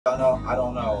I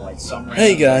don't know, like some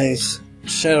Hey guys,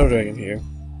 Shadow Dragon here.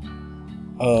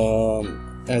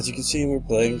 As you can see, we're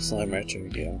playing Slime Rancher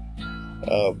again.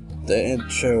 The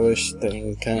intro-ish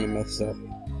thing kind of messed up,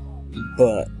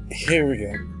 but here we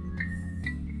go.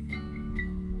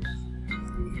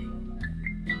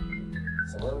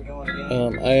 So where are we going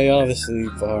again? I obviously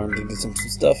farmed and did some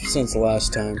stuff since the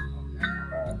last time.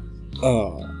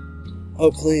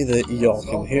 Hopefully that y'all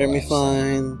can hear me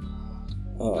fine.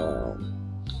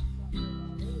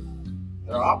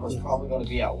 Their opera's probably going to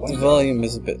be out window. The volume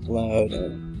is a bit loud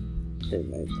and it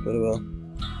makes pretty well.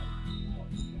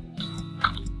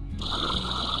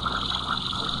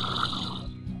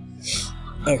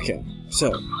 Okay,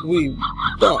 so I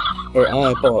bought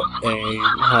a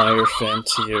higher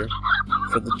fence here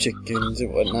for the chickens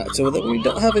and whatnot, so that we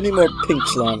don't have any more pink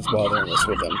slimes bothering us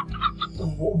with them.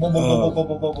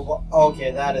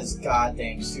 Okay, that is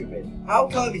goddamn stupid. How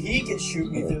come he can shoot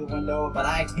me through the window, but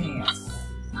I can't?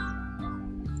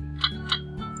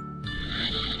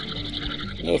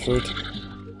 No fruit.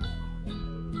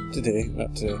 Not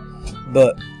today.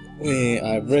 But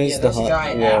I raised the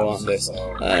hot wall on this.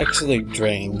 I actually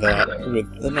drained that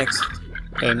with the next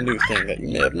new thing that you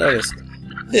may have noticed.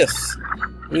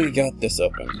 We got this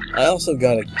open. I also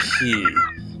got a key,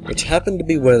 which happened to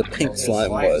be where the pink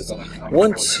slime was.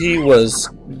 Once he was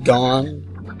gone,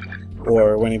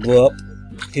 or when he blew up,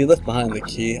 he left behind the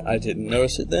key. I didn't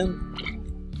notice it then,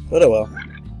 but oh well.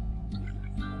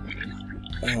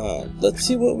 Let's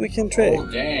see what we can trade. Oh,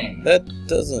 dang. That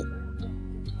doesn't...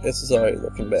 This is already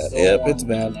looking bad. Yep, it's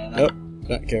bad. Nope,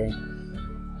 not caring.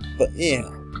 But yeah.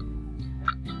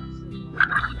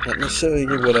 Let me show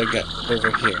you what I got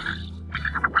over here.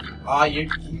 Ah, you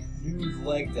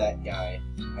legged that guy.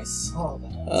 I saw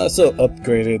that. I also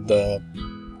upgraded the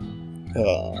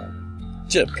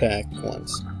jetpack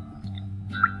once.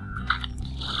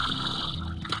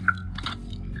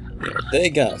 Yeah, they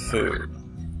got food.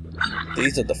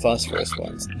 These are the phosphorus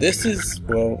ones. This is,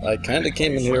 well, I kind of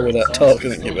came in here without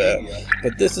talking about,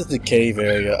 but this is the cave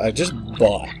area I just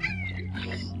bought.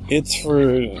 It's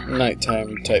for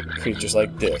nighttime type creatures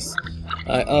like this.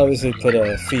 I obviously put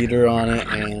a feeder on it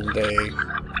and a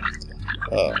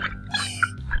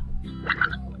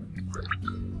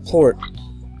port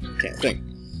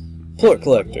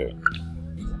collector.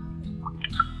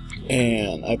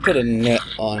 And I put a net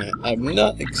on it. I'm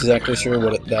not exactly sure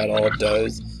what that all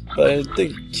does, but I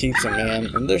think it keeps them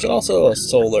in. And there's also a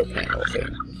solar panel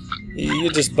thing. You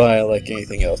just buy it like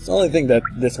anything else. The only thing that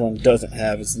this one doesn't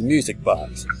have is the music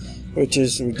box, which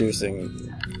is reducing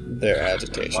their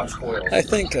agitation. I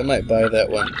think I might buy that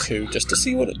one too, just to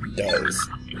see what it does.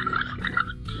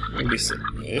 Maybe see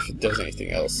if it does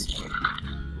anything else.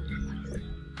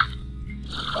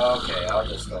 Okay, I'll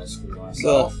just go screw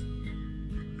myself.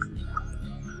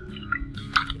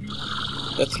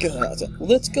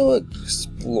 Let's go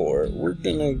explore.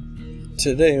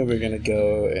 Today we're gonna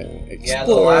go and explore yeah,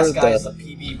 the last guy's the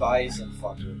PB Bison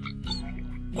fucker.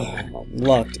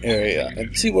 Locked area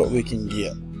and see what we can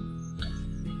get.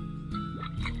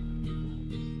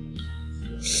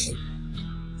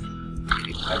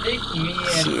 I think me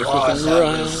See and if Ross we can have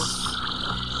rise. this.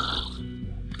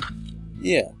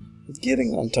 Yeah,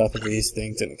 getting on top of these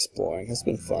things and exploring has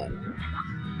been fun.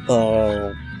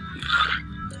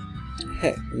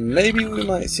 Hey, maybe we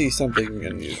might see something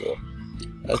unusual.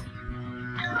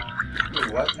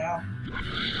 What now?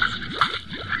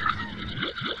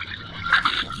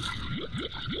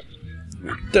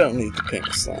 We don't need the pink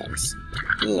slimes,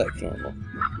 like normal.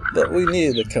 But we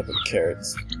needed a couple of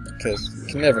carrots, because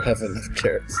we can never have enough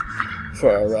carrots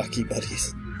for our rocky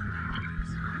buddies.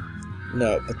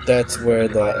 No, but that's where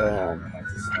the,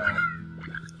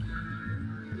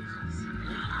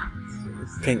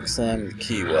 pink slime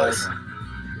key was.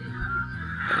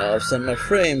 And all of a sudden my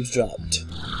frames dropped.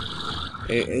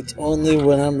 It's only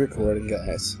when I'm recording,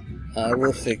 guys. I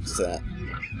will fix that.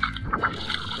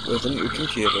 With the new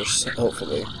computers,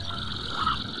 hopefully.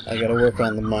 I gotta work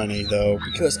on the money, though,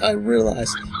 because I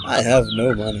realize I have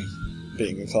no money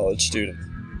being a college student.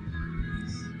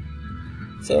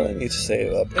 So I need to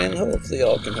save up, and hopefully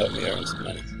y'all can help me earn some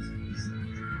money.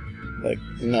 Like,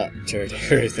 not charity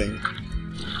or anything.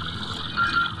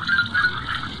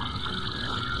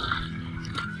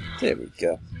 There we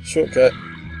go. Shortcut.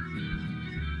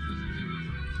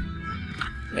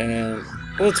 And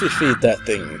once we feed that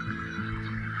thing,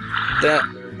 that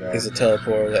is a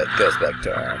teleporter that goes back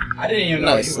to our I didn't even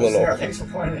know nice he was little there. Thanks for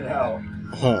pointing it out.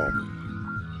 home.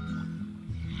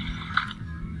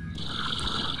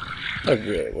 I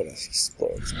really want to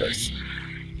explore this place.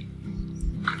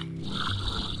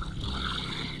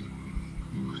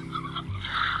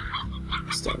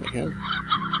 Stand again.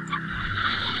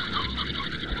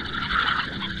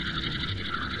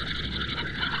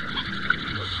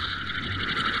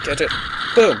 Catch it.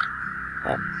 Boom.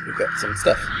 Oh, we got some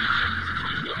stuff.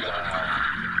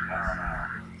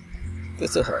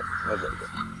 This will hurt a little bit.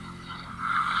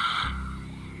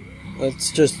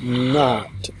 Let's just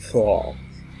not fall.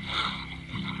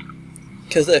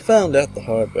 Because I found out the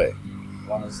hard way.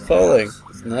 Falling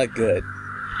is not good.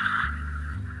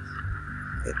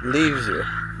 It leaves you.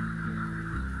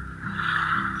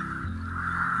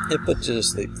 It puts you to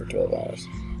sleep for 12 hours.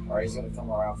 Or he's gonna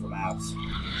come around for maps.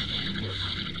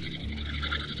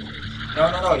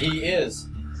 No, he is.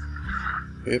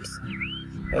 Oops.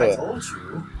 I told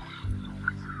you.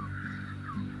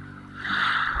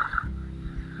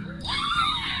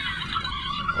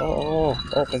 Oh,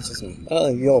 Princess Moon. Oh,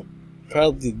 you'll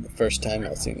probably the first time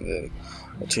I've seen the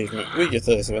achievement. We get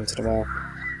those ones tomorrow.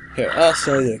 Here, I'll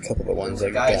show you a couple of the ones I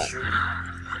got.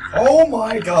 Oh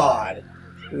my god!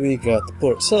 We got the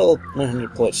port sold,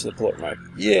 100 ports to the port mark.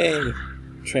 Yay!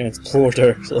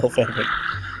 Transporter, self-evident.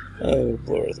 Oh,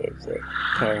 floor,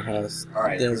 powerhouse.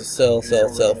 Alright. There's a sell,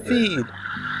 feed.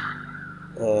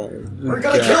 We're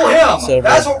gonna kill him!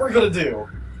 That's what we're gonna do!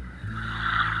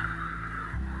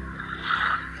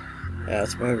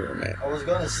 That's my roommate. I was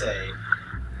gonna say,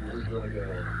 we're gonna go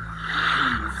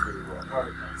through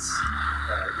apartments,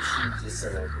 but she just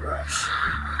said a rush.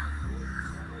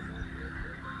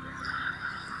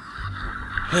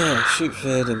 Shoot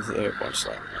fed into the airborne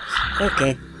slot.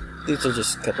 Okay, these are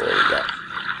just a couple that we got.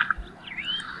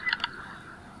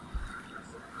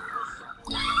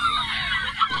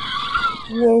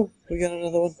 Whoa, we got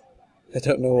another one. I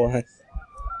don't know why.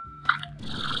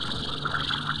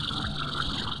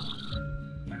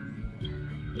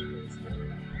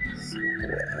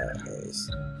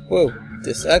 Whoa,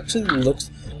 this actually looks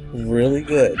really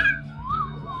good.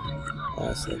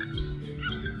 Honestly.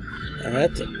 And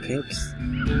that's a pink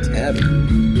tab.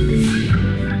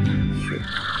 Shoot.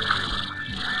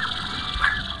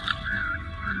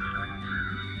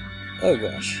 Oh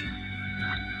gosh.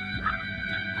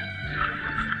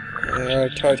 They are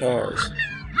tartars.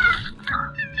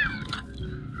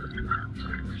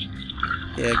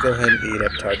 Yeah, go ahead and eat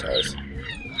up tartars.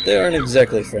 They aren't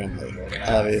exactly friendly.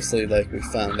 Obviously, like we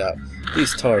found out.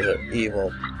 These tars are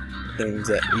evil things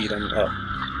that eat them up.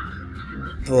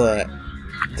 But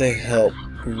they help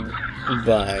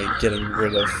by getting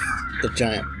rid of the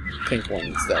giant pink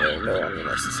ones that are no longer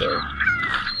necessary.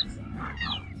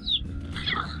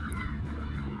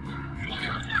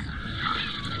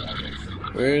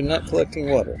 We're not collecting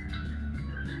water.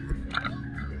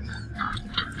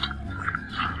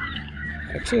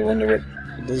 Actually, I wonder what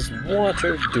does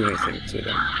water do anything to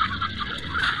them?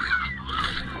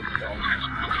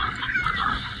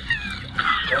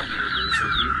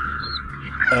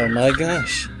 Oh my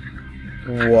gosh.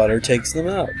 Water takes them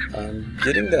out. I'm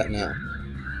getting that now.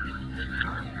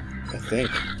 I think.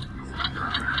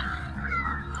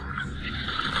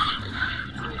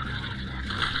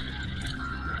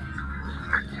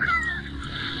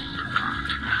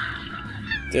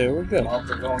 There we go. Well,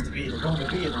 they're going to be.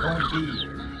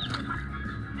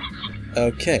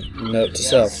 Okay, note to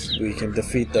self. We can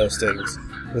defeat those things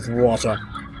with water.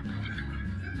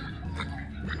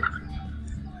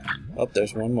 Oh,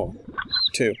 there's one more.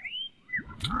 2.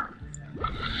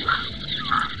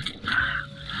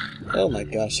 Oh my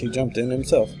gosh, he jumped in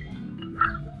himself.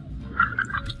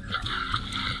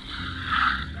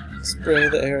 Spray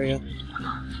the area.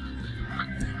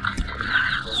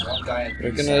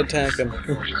 We're gonna attack him.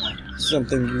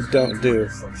 Something you don't do.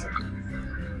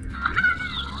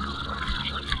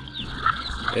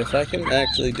 If I can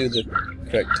actually do the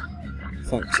correct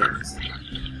functions.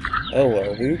 Oh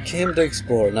well, we came to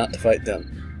explore, not to fight them.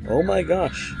 Oh my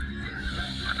gosh.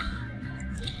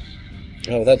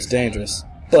 Oh, that's dangerous,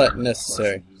 but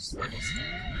necessary.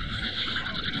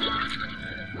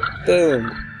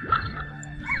 Boom.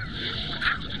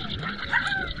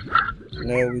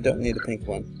 No, we don't need a pink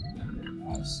one.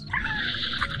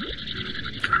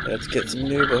 Let's get some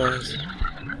new boys.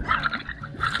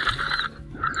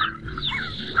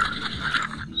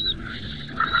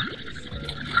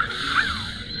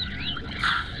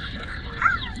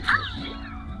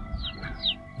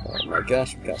 Oh my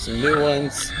gosh, we got some new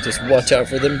ones. Just watch out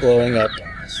for them blowing up.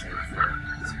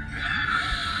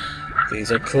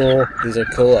 These are cool. These are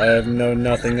cool. I have known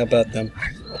nothing about them,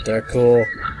 but they're cool.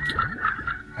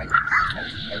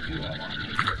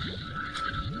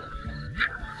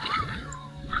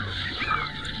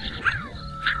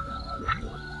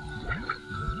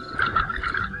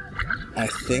 I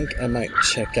think I might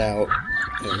check out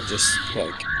and just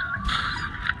like...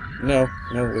 No,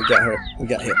 we got her. We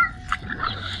got hit.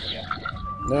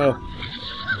 No.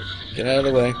 Get out of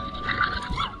the way.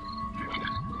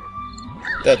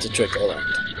 That's a trick I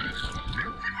learned.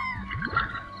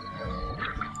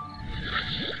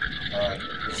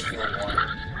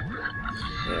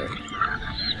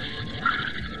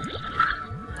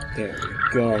 There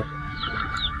we go.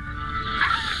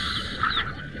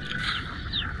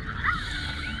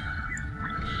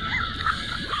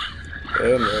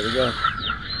 And there we go.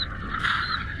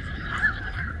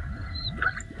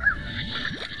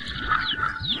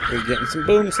 We're getting some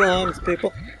boom slimes,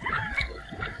 people.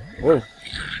 Whoa.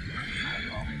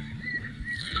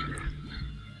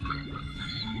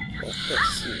 Let's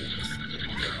see.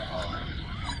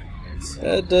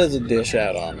 That does a dish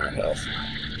out on their health.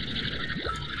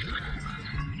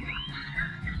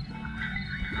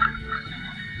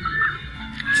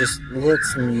 Just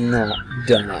let's not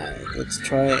die. Let's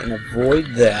try and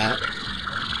avoid that,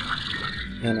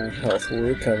 and our health will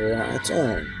recover on its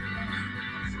own.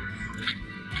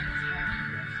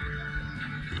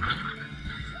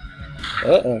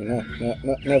 Uh-oh, no,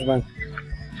 never mind.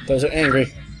 Those are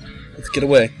angry. Let's get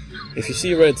away. If you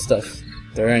see red stuff,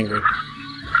 they're angry.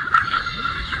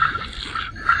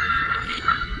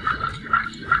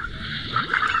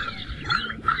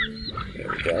 There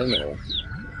we got another one.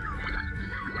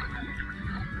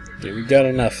 Okay, we got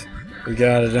enough. We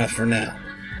got enough for now.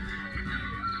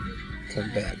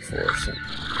 Come back for some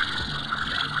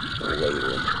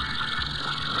later.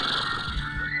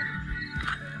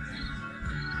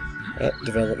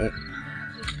 Development.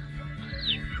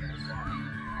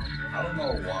 I don't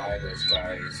know why those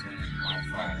guys went on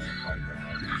fire like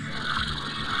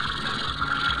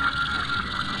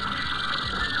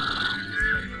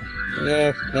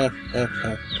that.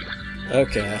 No.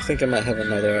 Okay, I think I might have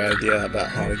another idea about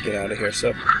how to get out of here,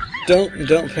 so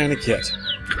don't panic yet.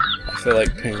 I feel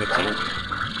like panicking.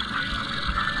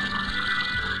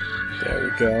 There we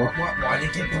go. Why did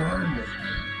it get burned?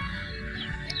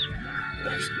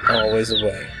 There's always a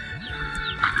way.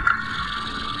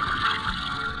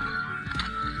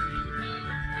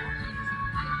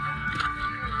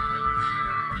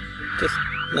 Just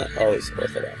not always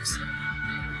orthodox.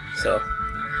 So.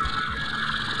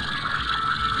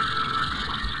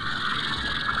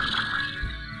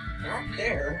 Not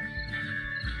there.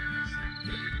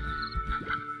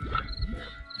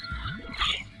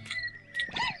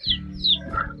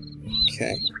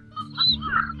 Okay.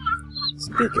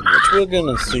 Speaking of which, we're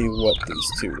gonna see what these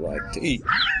two like to eat.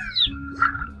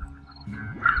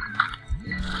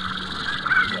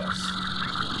 Yes.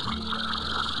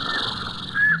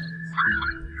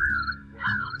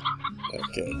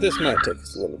 Okay, this might take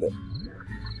us a little bit.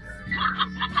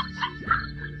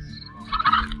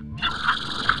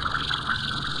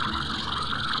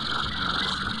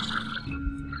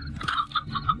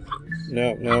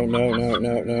 No.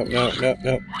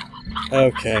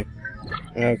 Okay.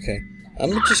 I'm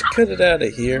gonna just cut it out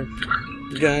of here,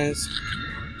 guys.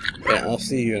 Yeah, I'll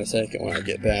see you in a second when I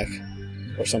get back,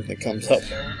 or something comes up.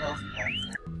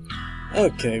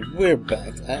 Okay, we're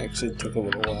back. That actually took a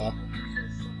little while.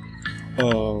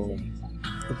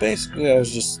 Basically, I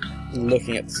was just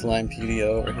looking at the Slimepedia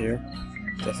over here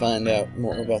to find out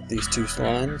more about these two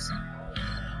slimes.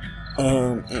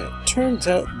 And it turns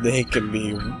out they can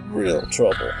be real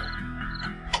trouble.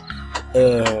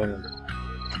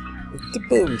 The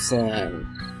boom slime,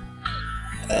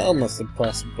 almost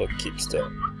impossible to keep still.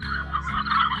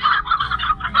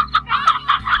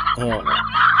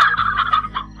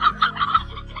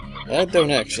 I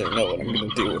don't actually know what I'm going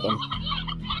to do with them.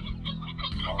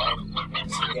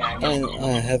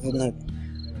 I have enough.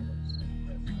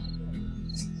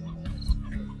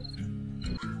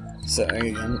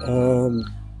 Sorry again.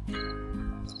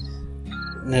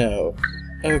 No.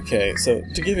 Okay, so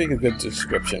to give you a good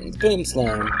description, the boom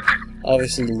slime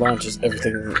obviously launches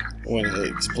everything when it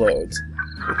explodes,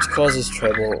 which causes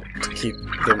trouble to keep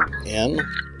them in.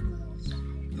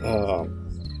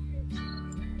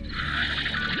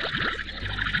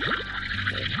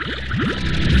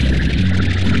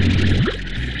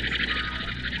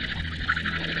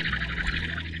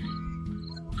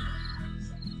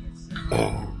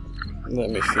 Let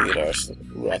me feed our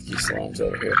rocky slimes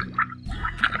over here.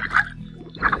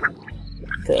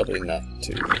 Probably not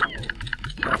too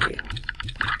happy.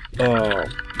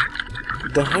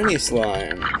 The honey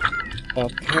slime,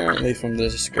 apparently from the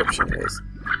description, is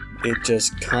it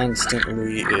just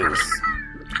constantly is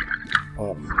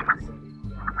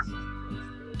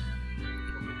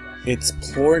its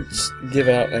ports give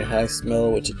out a high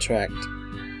smell which attract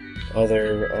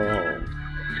other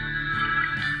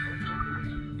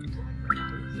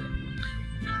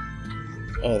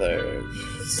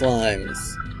slimes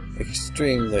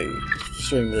extremely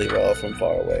well from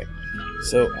far away.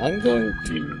 So I'm going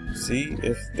to see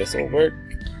if this will work.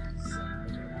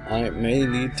 I may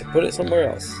need to put it somewhere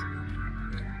else.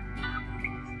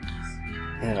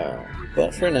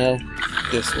 But for now,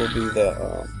 this will be the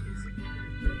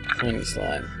honey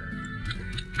slime.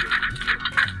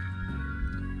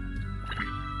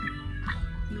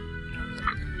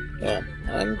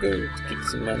 I'm going to get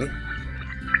some money.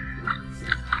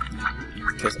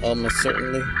 Because almost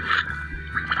certainly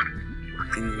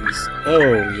these...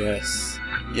 Oh, yes.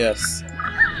 Yes.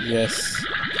 Yes.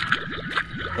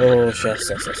 Oh,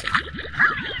 yes.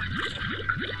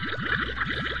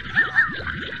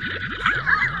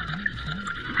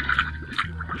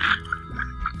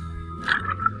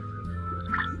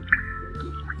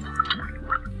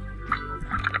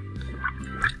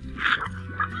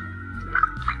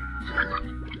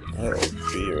 I'll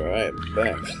be right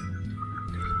back.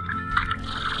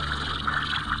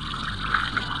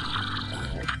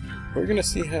 We're gonna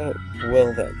see how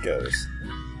well that goes.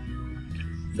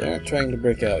 They aren't trying to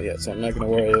break out yet, so I'm not gonna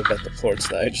worry about the floors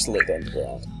that I just laid on the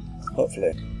ground.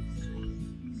 Hopefully.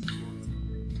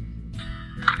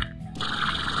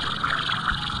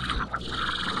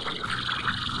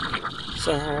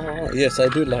 So, yes, I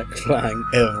do like flying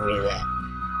everywhere.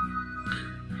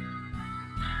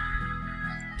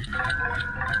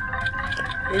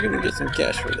 We're gonna get some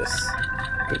cash for this.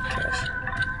 Good cash.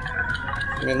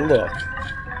 I mean, look.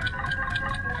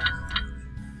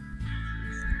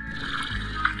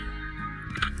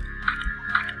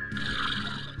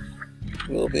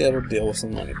 We'll be able to deal with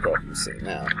some money problems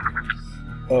now.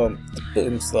 The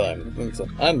boom slime.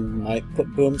 I might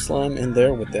put boom slime in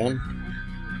there with them.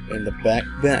 In the back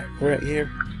right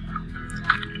here.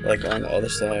 Like on the other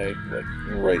side. Like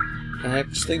right.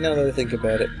 Actually, now that I think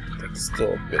about it, it's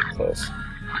still a bit close.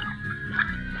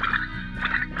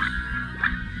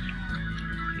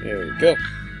 There we go.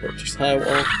 Purchase high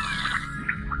wall.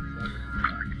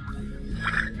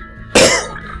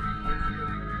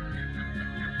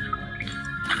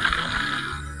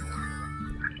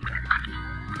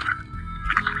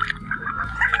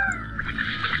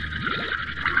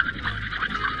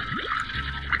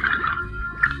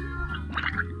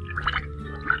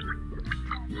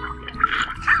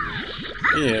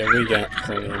 Yeah, we got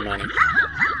plenty of money.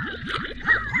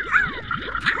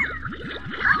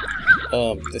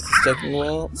 This is taking a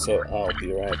while, so I'll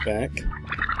be right back.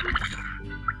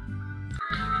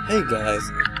 Hey guys,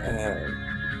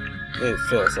 it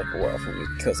feels like a while for me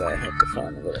because I have to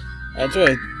farm a little. I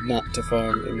try not to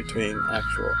farm in between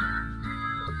actual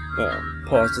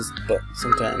pauses, but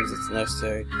sometimes it's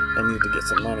necessary. I need to get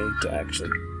some money to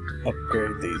actually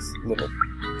upgrade these little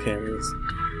pins.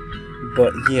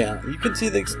 But yeah, you can see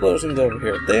the explosions over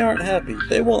here. They aren't happy.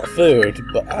 They want food,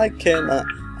 but I cannot.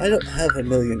 I don't have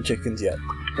 1,000,000 chickens yet.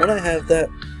 When I have that,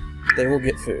 they will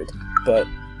get food. But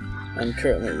I'm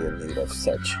currently in need of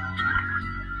such.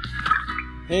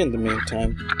 In the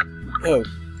meantime, oh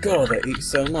god, they eat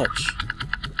so much.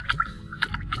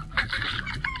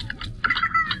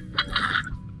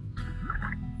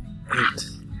 A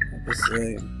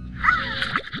bazillion.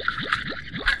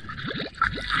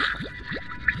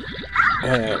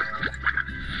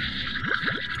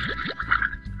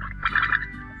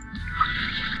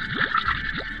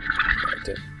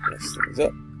 To mess things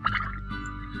up.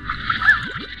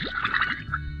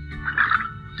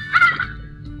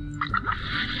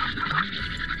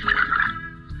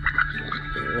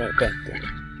 Be right back there.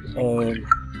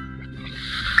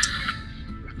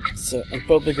 So I'm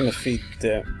probably gonna feed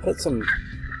there. Put some.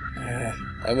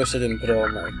 I wish I didn't put all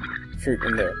my fruit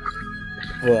in there,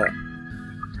 but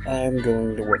I'm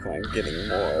going to work on getting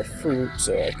more fruit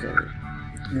so I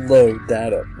can load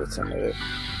that up with some of it.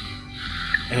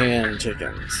 And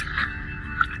chickens.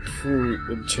 Fruit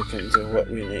and chickens are what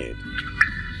we need.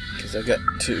 Because I got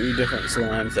 2 different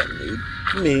slimes that need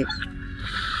meat.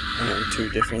 And 2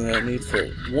 different that need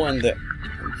fruit. One that,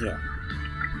 yeah.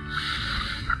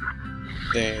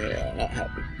 They are not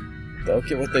happy. They'll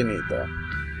get what they need though.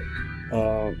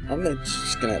 I'm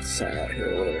just gonna have to sign out here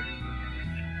or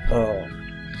whatever.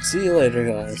 See you later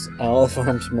guys. I'll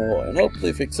farm some more and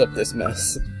hopefully fix up this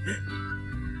mess.